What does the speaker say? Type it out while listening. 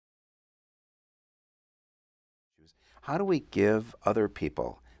How do we give other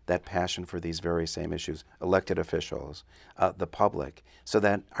people that passion for these very same issues, elected officials, the public, so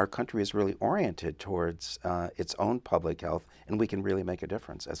that our country is really oriented towards its own public health and we can really make a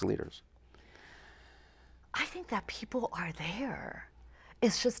difference as leaders? I think that people are there.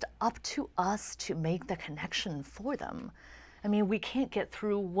 It's just up to us to make the connection for them. I mean, we can't get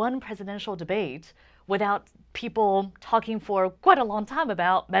through one presidential debate without people talking for quite a long time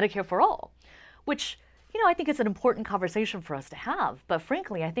about Medicare for all, which, I think is an important conversation for us to have. But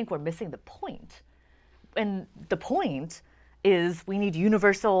frankly, I think we're missing the point. And the point is we need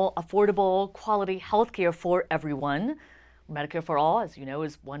universal, affordable, quality healthcare for everyone. Medicare for all, as you know,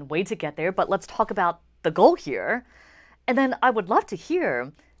 is one way to get there. But let's talk about the goal here. And then I would love to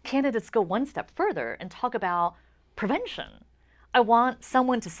hear candidates go one step further and talk about prevention. I want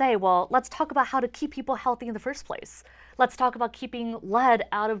someone to say, well, let's talk about how to keep people healthy in the first place. Let's talk about keeping lead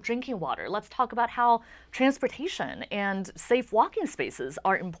out of drinking water. Let's talk about how transportation and safe walking spaces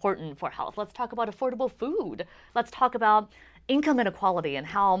are important for health. Let's talk about affordable food. Let's talk about income inequality and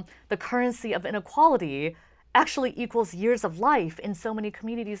how the currency of inequality actually equals years of life in so many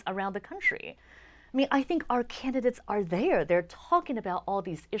communities around the country. I mean, I think our candidates are there. They're talking about all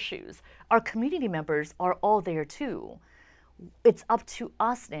these issues. Our community members are all there too. It's up to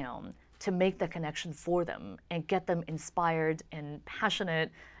us now to make the connection for them and get them inspired and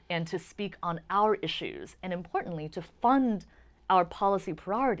passionate and to speak on our issues and importantly, to fund our policy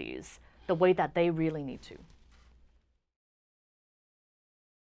priorities the way that they really need to.